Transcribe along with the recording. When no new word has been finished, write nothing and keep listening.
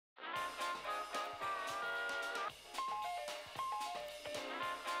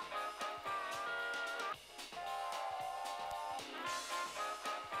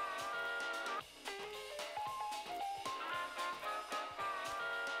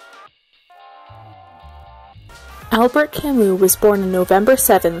Albert Camus was born on November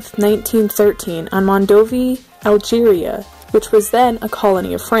 7, 1913, on Mondovì, Algeria, which was then a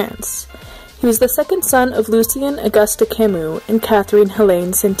colony of France. He was the second son of Lucien Auguste Camus and Catherine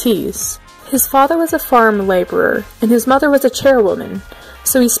Helene Sintese. His father was a farm laborer, and his mother was a chairwoman,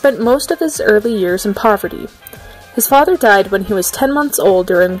 so he spent most of his early years in poverty. His father died when he was 10 months old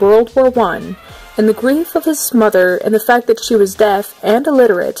during World War I, and the grief of his mother and the fact that she was deaf and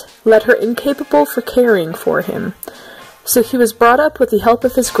illiterate led her incapable for caring for him, so he was brought up with the help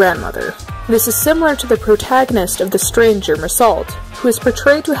of his grandmother. This is similar to the protagonist of The Stranger, Mersault, who is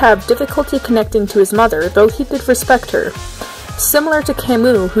portrayed to have difficulty connecting to his mother, though he did respect her. Similar to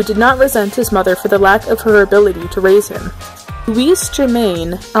Camus, who did not resent his mother for the lack of her ability to raise him. Louise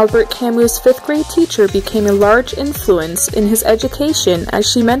Germain, Albert Camus' 5th grade teacher, became a large influence in his education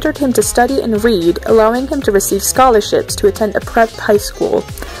as she mentored him to study and read, allowing him to receive scholarships to attend a prep high school.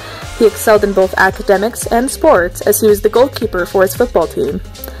 He excelled in both academics and sports, as he was the goalkeeper for his football team.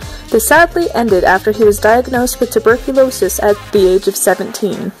 This sadly ended after he was diagnosed with tuberculosis at the age of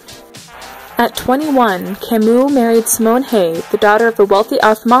 17. At 21, Camus married Simone Hay, the daughter of a wealthy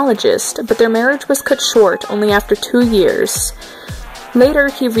ophthalmologist, but their marriage was cut short only after 2 years. Later,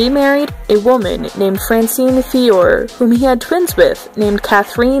 he remarried a woman named Francine Fior, whom he had twins with, named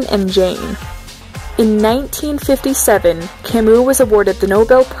Catherine and Jane. In 1957, Camus was awarded the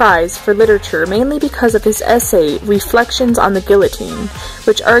Nobel Prize for Literature mainly because of his essay, Reflections on the Guillotine,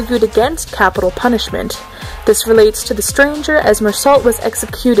 which argued against capital punishment. This relates to The Stranger, as Mersault was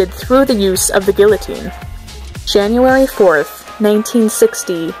executed through the use of the guillotine. January 4th,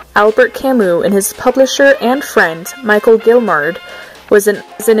 1960, Albert Camus and his publisher and friend, Michael Guillemard, was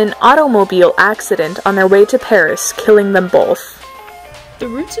in an automobile accident on their way to Paris, killing them both. The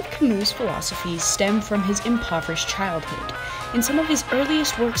roots of Camus' philosophies stem from his impoverished childhood. In some of his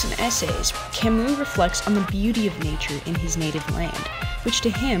earliest works and essays, Camus reflects on the beauty of nature in his native land, which to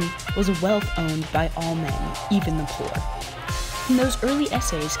him was a wealth owned by all men, even the poor. In those early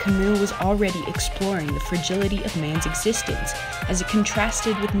essays, Camus was already exploring the fragility of man's existence as it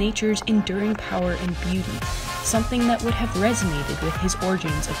contrasted with nature's enduring power and beauty, something that would have resonated with his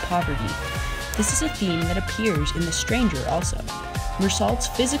origins of poverty. This is a theme that appears in The Stranger also. Mersault's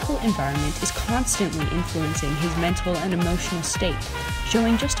physical environment is constantly influencing his mental and emotional state,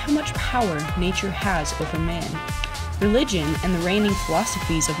 showing just how much power nature has over man. Religion and the reigning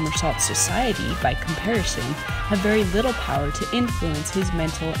philosophies of Mersault's society, by comparison, have very little power to influence his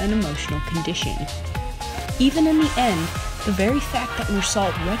mental and emotional condition. Even in the end, the very fact that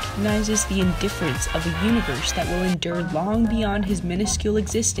Mersault recognizes the indifference of a universe that will endure long beyond his minuscule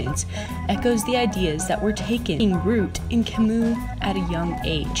existence echoes the ideas that were taking root in Camus at a young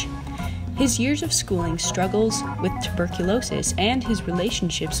age. His years of schooling, struggles with tuberculosis, and his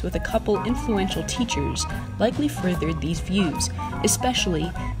relationships with a couple influential teachers likely furthered these views,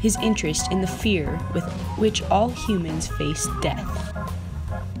 especially his interest in the fear with which all humans face death.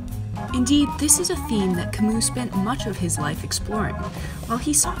 Indeed, this is a theme that Camus spent much of his life exploring. While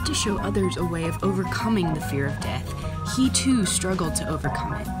he sought to show others a way of overcoming the fear of death, he too struggled to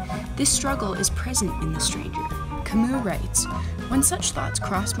overcome it. This struggle is present in The Stranger. Camus writes, "When such thoughts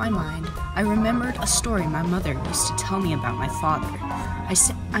crossed my mind, I remembered a story my mother used to tell me about my father.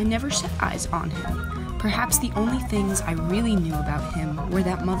 I never set eyes on him. Perhaps the only things I really knew about him were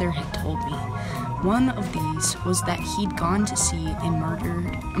that mother had told me. One of these was that he'd gone to see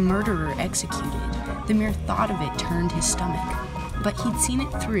a murderer executed. The mere thought of it turned his stomach. But he'd seen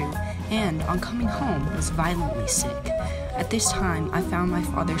it through, and on coming home was violently sick. At this time, I found my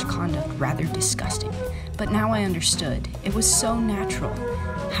father's conduct rather disgusting, but now I understood. It was so natural.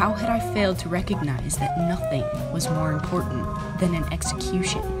 How had I failed to recognize that nothing was more important than an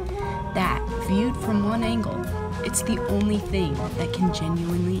execution? That, viewed from one angle, it's the only thing that can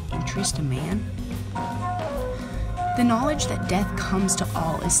genuinely interest a man?" The knowledge that death comes to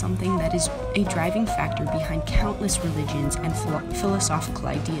all is something that is a driving factor behind countless religions and philosophical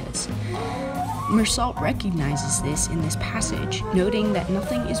ideas. Mersault recognizes this in this passage, noting that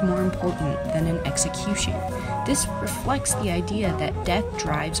nothing is more important than an execution. This reflects the idea that death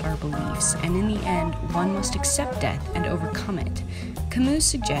drives our beliefs, and in the end, one must accept death and overcome it. Camus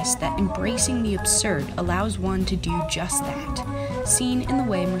suggests that embracing the absurd allows one to do just that, seen in the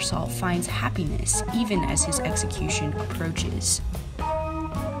way Mersault finds happiness even as his execution approaches.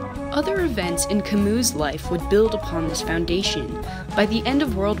 Other events in Camus' life would build upon this foundation. By the end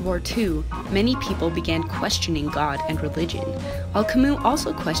of World War II, many people began questioning God and religion. While Camus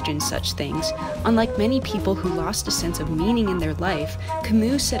also questioned such things, unlike many people who lost a sense of meaning in their life,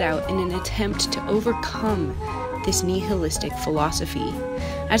 Camus set out in an attempt to overcome this nihilistic philosophy.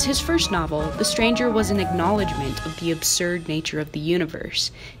 As his first novel, The Stranger was an acknowledgement of the absurd nature of the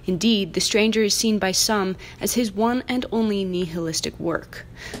universe. Indeed, The Stranger is seen by some as his one and only nihilistic work.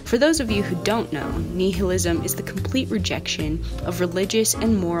 For those of you who don't know, nihilism is the complete rejection of religious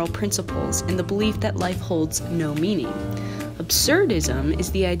and moral principles and the belief that life holds no meaning. Absurdism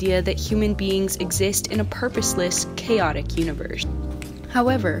is the idea that human beings exist in a purposeless, chaotic universe.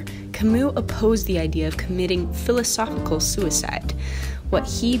 However, Camus opposed the idea of committing philosophical suicide, what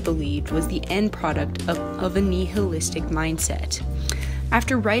he believed was the end product of a nihilistic mindset.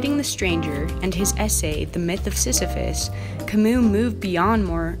 After writing The Stranger and his essay, The Myth of Sisyphus, Camus moved beyond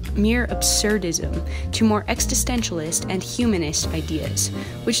mere absurdism to more existentialist and humanist ideas,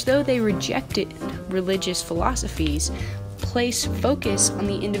 which, though they rejected religious philosophies, place focus on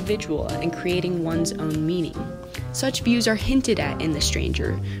the individual and creating one's own meaning. Such views are hinted at in The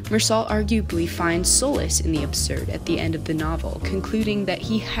Stranger. Meursault arguably finds solace in the absurd at the end of the novel, concluding that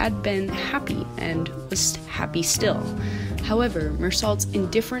he had been happy and was happy still. However, Meursault's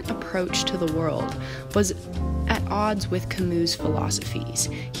indifferent approach to the world was at odds with Camus' philosophies.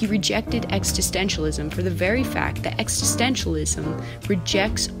 He rejected existentialism for the very fact that existentialism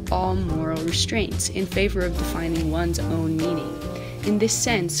rejects all moral restraints in favor of defining one's own meaning. In this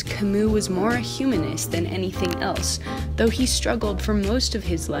sense, Camus was more a humanist than anything else, though he struggled for most of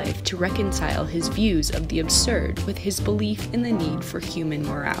his life to reconcile his views of the absurd with his belief in the need for human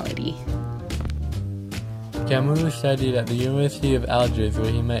morality. Camus studied at the University of Algiers,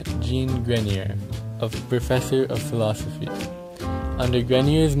 where he met Jean Grenier, a professor of philosophy. Under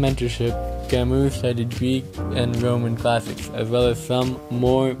Grenier's mentorship, Camus studied Greek and Roman classics, as well as some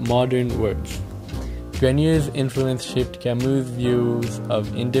more modern works. Grenier's influence shaped Camus' views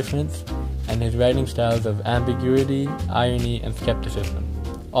of indifference and his writing styles of ambiguity, irony, and skepticism.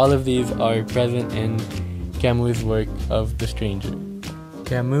 All of these are present in Camus' work of The Stranger.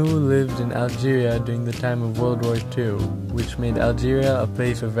 Camus lived in Algeria during the time of World War II, which made Algeria a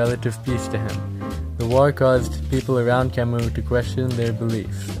place of relative peace to him. The war caused people around Camus to question their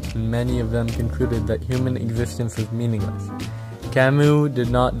beliefs, and many of them concluded that human existence was meaningless. Camus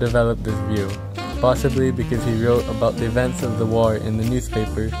did not develop this view, possibly because he wrote about the events of the war in the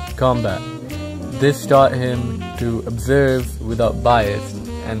newspaper Combat. This taught him to observe without bias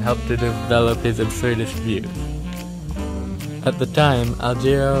and helped to develop his absurdist views. At the time,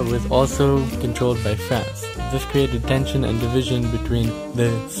 Algeria was also controlled by France. This created tension and division between the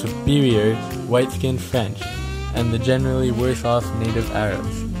superior, white-skinned French and the generally worse-off native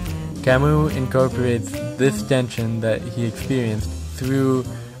Arabs. Camus incorporates this tension that he experienced through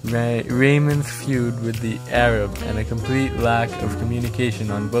Raymond's feud with the Arab and a complete lack of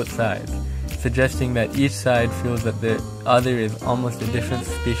communication on both sides, suggesting that each side feels that the other is almost a different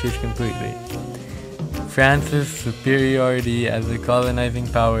species completely. France's superiority as a colonizing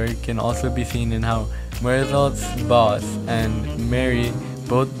power can also be seen in how Meursault's boss and Mary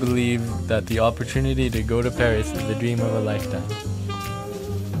both believe that the opportunity to go to Paris is the dream of a lifetime.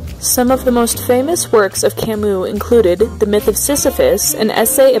 Some of the most famous works of Camus included The Myth of Sisyphus, an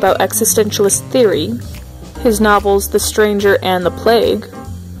essay about existentialist theory, his novels The Stranger and The Plague,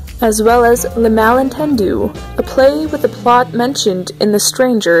 as well as Le Malentendu, a play with a plot mentioned in The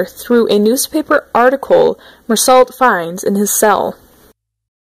Stranger through a newspaper article Meursault finds in his cell.